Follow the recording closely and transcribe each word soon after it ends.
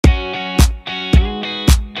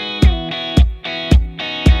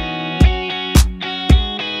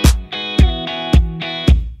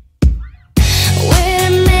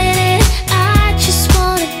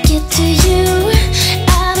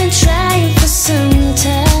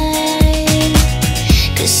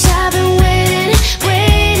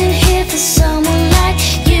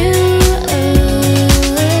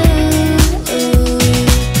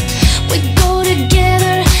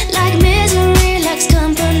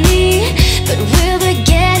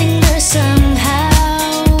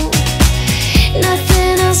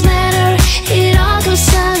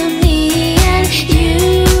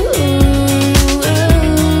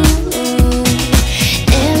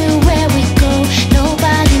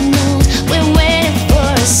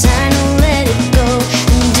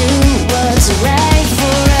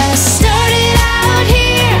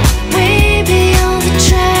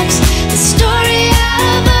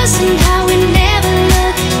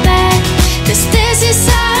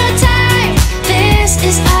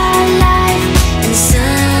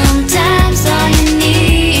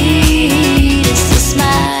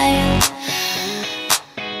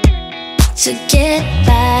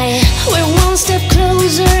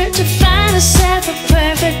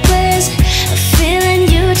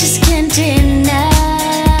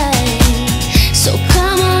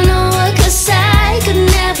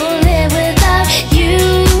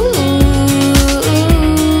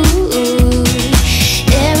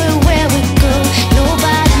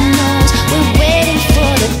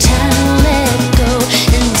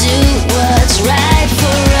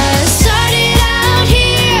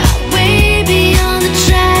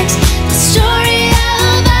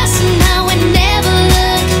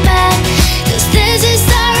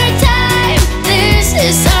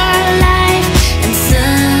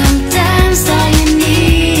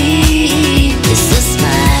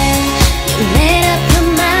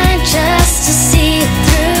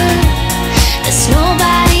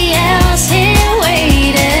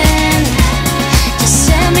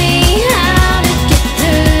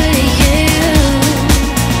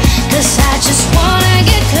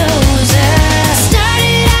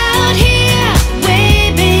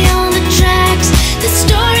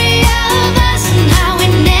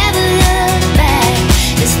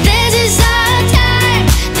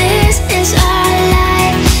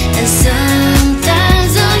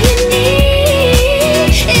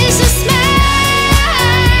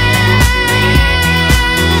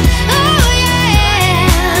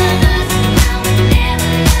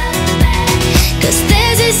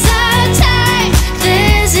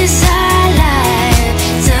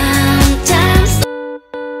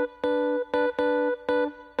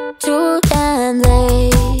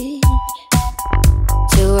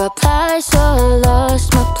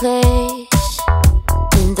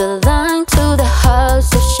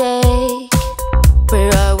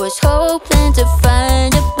was hoping to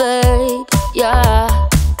find a bird, yeah.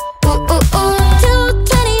 Ooh, ooh, ooh,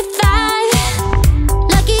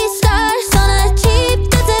 225 lucky stars on a cheap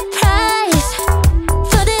visit price.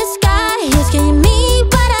 For this guy, he's giving me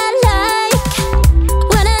what I like.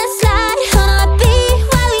 When I slide on a beat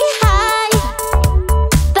while we high,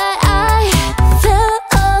 but I fell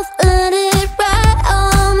off, landed right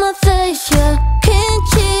on my face, yeah. Can't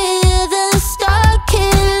hear the star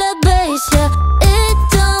killer bass, yeah. It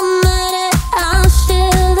don't matter, I'm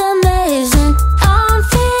still amazing. I'm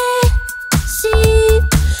fancy,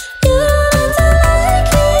 you don't like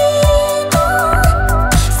me more.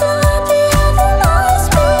 So happy how the noise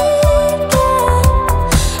began.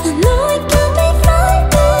 I know it can be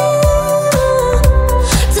frightening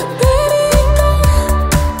to let it go.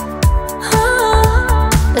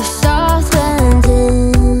 A soft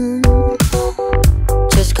landing.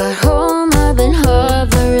 Just got home, I've been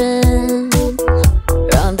hovering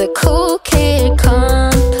round the cool kid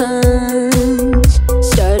compounds.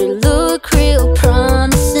 Started to look real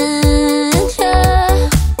promising, yeah.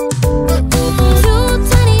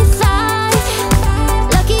 225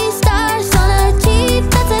 lucky stars on a cheap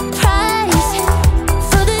visit price.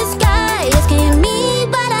 For this guy, it's giving me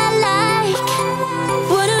what I like.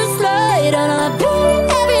 Would've slide on a beat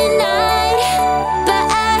every night, but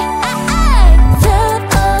I fell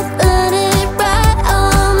off, landed right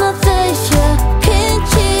on my face, yeah. Can't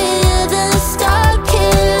hear the star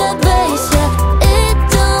killer bass, yeah. It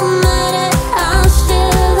don't matter, I'm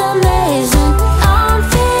still amazing. I'm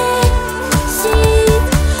fancy,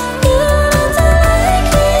 you don't like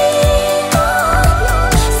me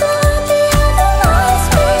more. So happy how the noise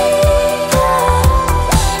began.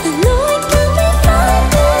 I know it can be frightening to let it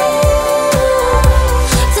go.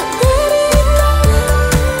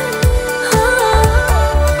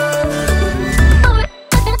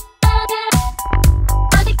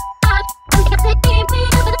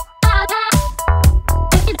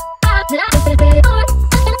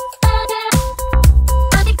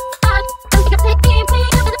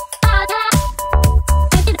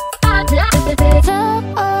 Fell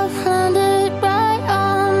off, landed right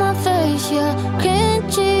on my face, yeah.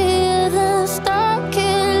 Can't hear the star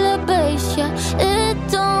killer bass, yeah. It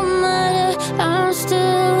don't matter, I'm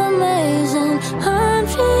still amazing. I'm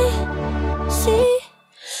fancy,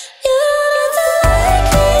 you don't like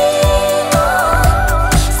me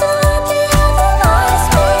more. So happy how the noise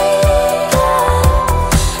began.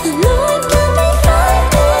 I know it can be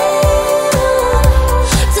frightening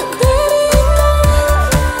to let it go.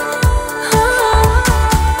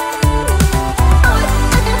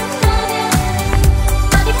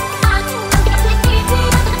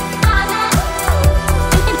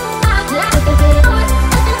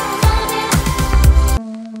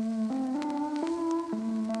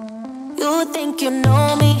 You think you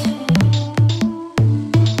know me?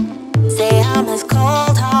 Say I'm as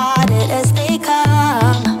cold-hearted as they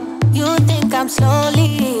come. You think I'm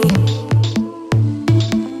slowly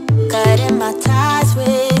cutting my ties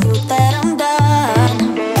with you, that I'm done.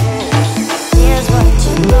 Here's what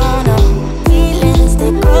you don't know. Feelings,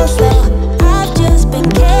 they grow slow. I've just been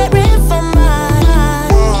caring for mine.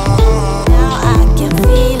 Now I can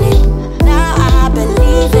feel it. Now I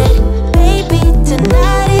believe it. Baby,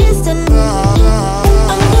 tonight is the night.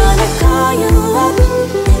 I'm gonna call you up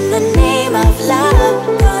in the name of love.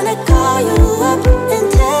 Gonna call you up and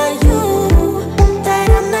tell you that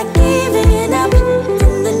I'm not giving up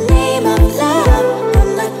in the name of love.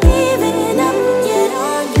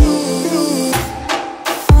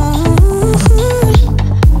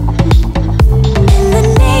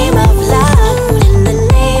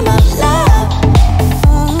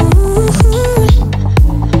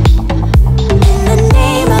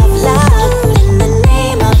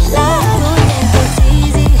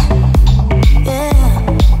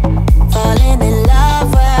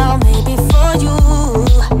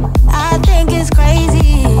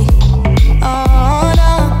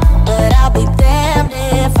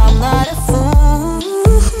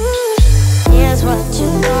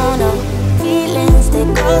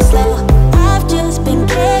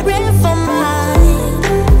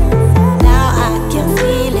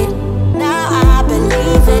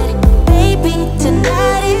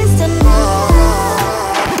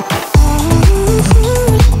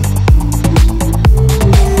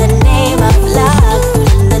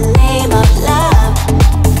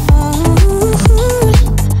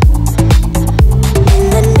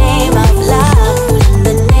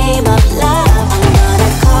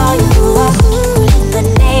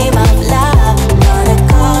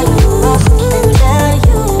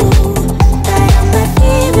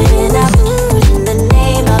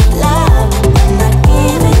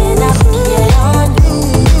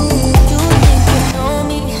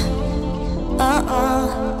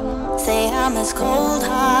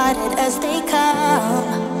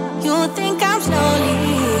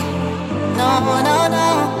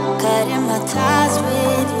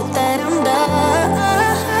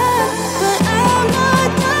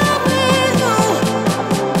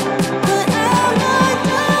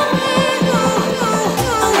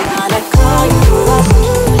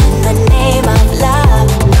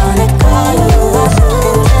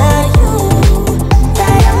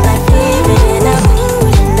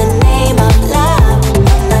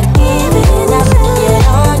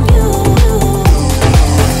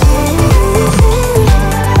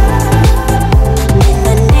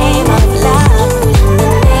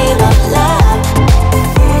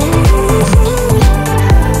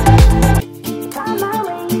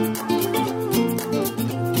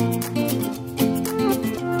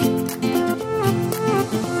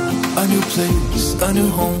 place, a new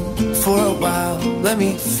home for a while. Let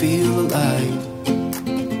me feel alive.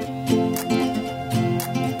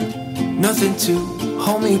 Nothing to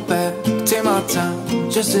hold me back. Take my time,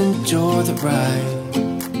 just enjoy the ride.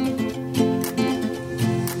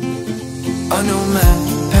 I know man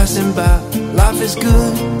passing by. Life is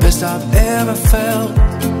good, best I've ever felt.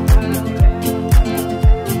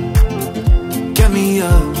 Get me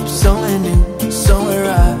up, somewhere new, somewhere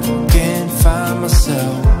I can find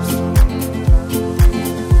myself.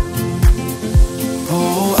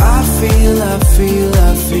 Oh, I feel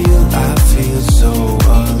so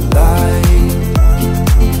alive.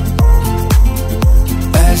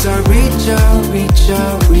 As I reach out, reach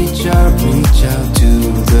out, reach out, reach out to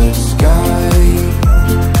the sky.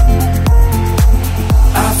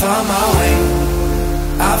 I found my way,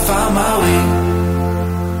 I found my way.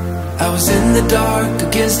 I was in the dark,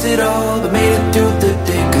 against it all, but made it through the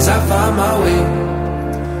day. Cause I found my way,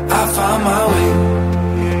 I found my way.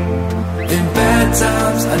 In bad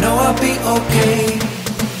times, I know I'll be okay.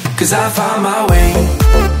 Cause I found my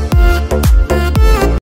way.